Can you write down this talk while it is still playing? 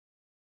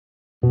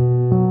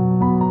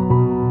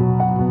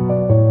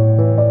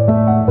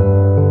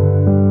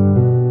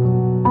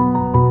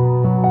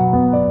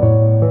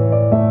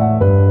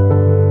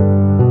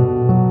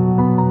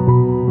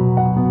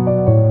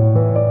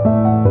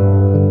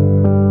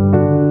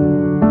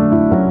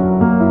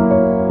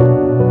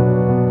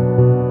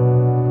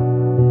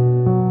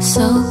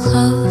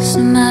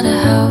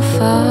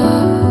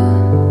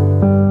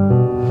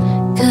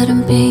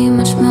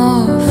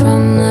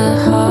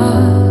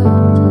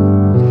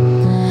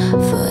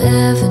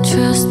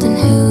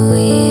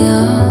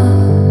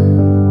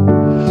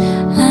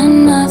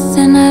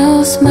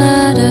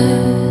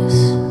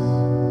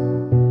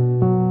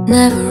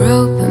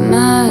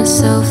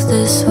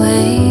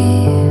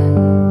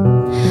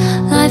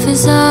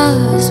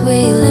ours, we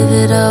live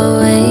it our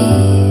way.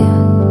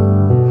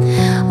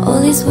 All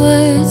these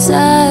words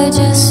I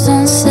just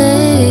don't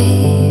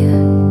say,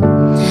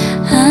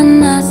 and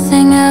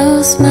nothing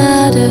else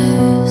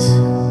matters.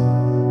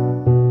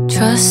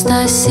 Trust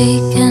I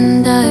seek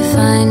and I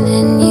find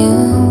in you.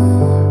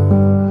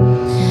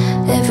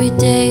 Every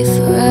day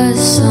for us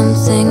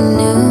something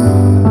new.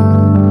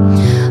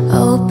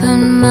 Open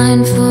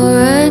mind for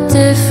a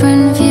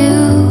different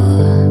view,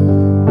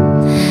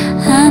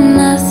 and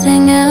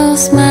nothing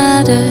else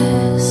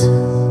matters.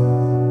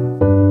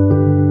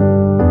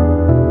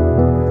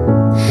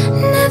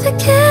 Never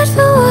cared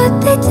for what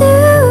they do,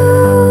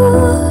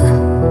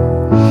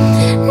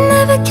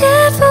 never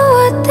cared for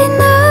what they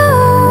know,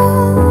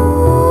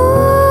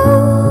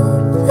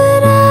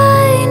 but I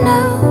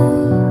know.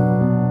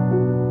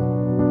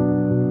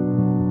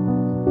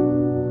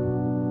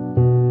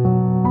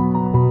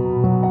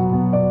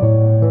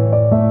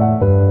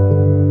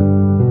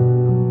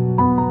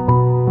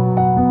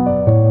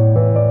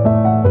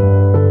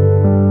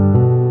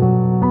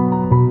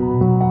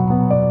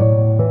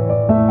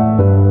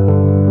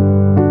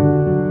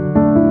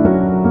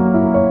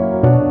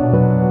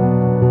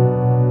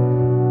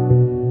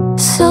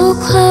 So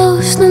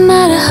close, no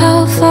matter how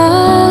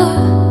far.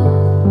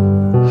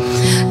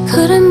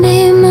 Couldn't be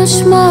much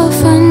more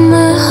from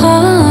the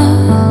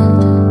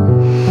heart.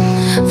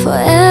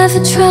 Forever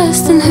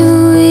trusting who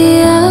we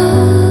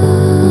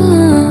are,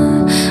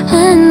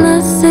 and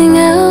nothing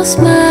else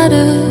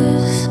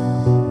matters.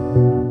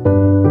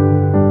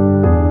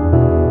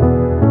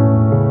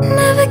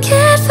 Never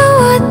cared for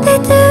what they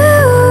do,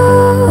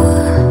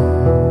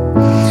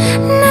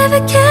 never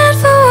cared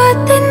for what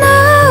they know.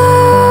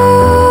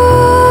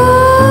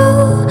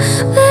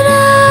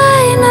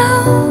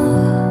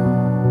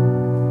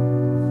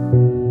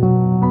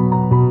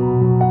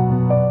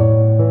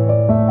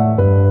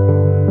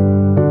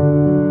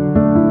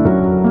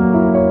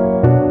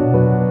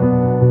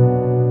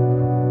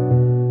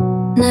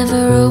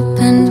 Never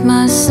opened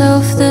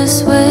myself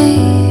this way.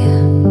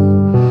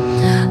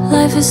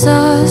 Life is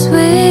ours,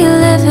 we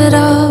live it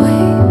our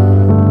way.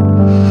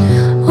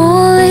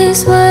 All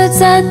these words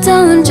I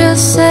don't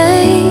just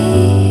say,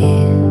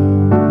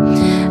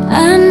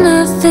 and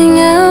nothing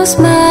else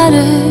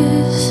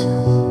matters.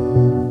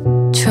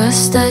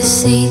 Trust I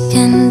seek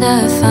and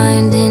I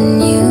find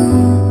in you.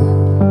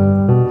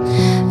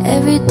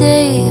 Every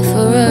day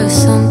for us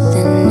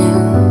something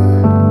new.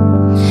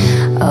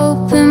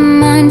 Open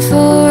mind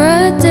for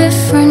a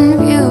different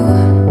view,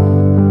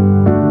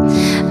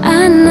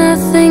 and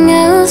nothing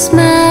else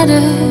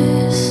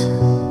matters.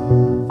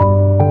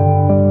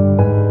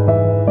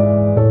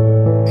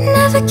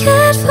 Never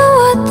cared for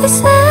what they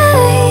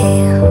say,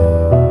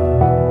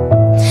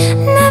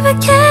 never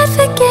cared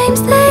for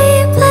games they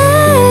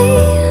play,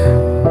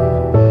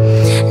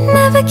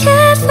 never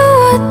cared for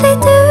what they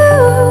do,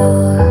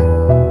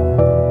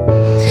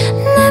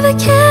 never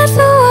cared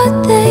for what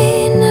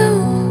they know,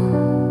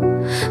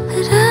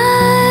 but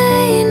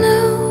I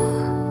know.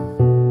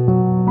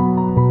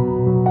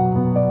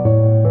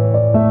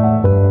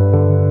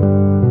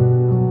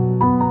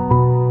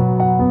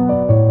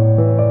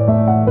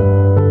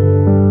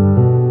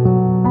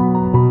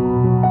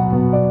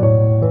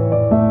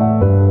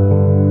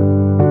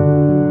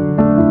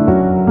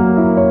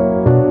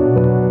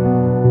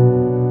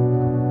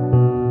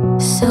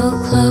 So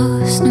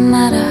close, no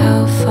matter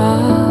how far.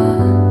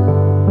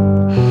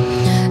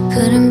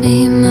 Couldn't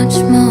be much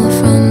more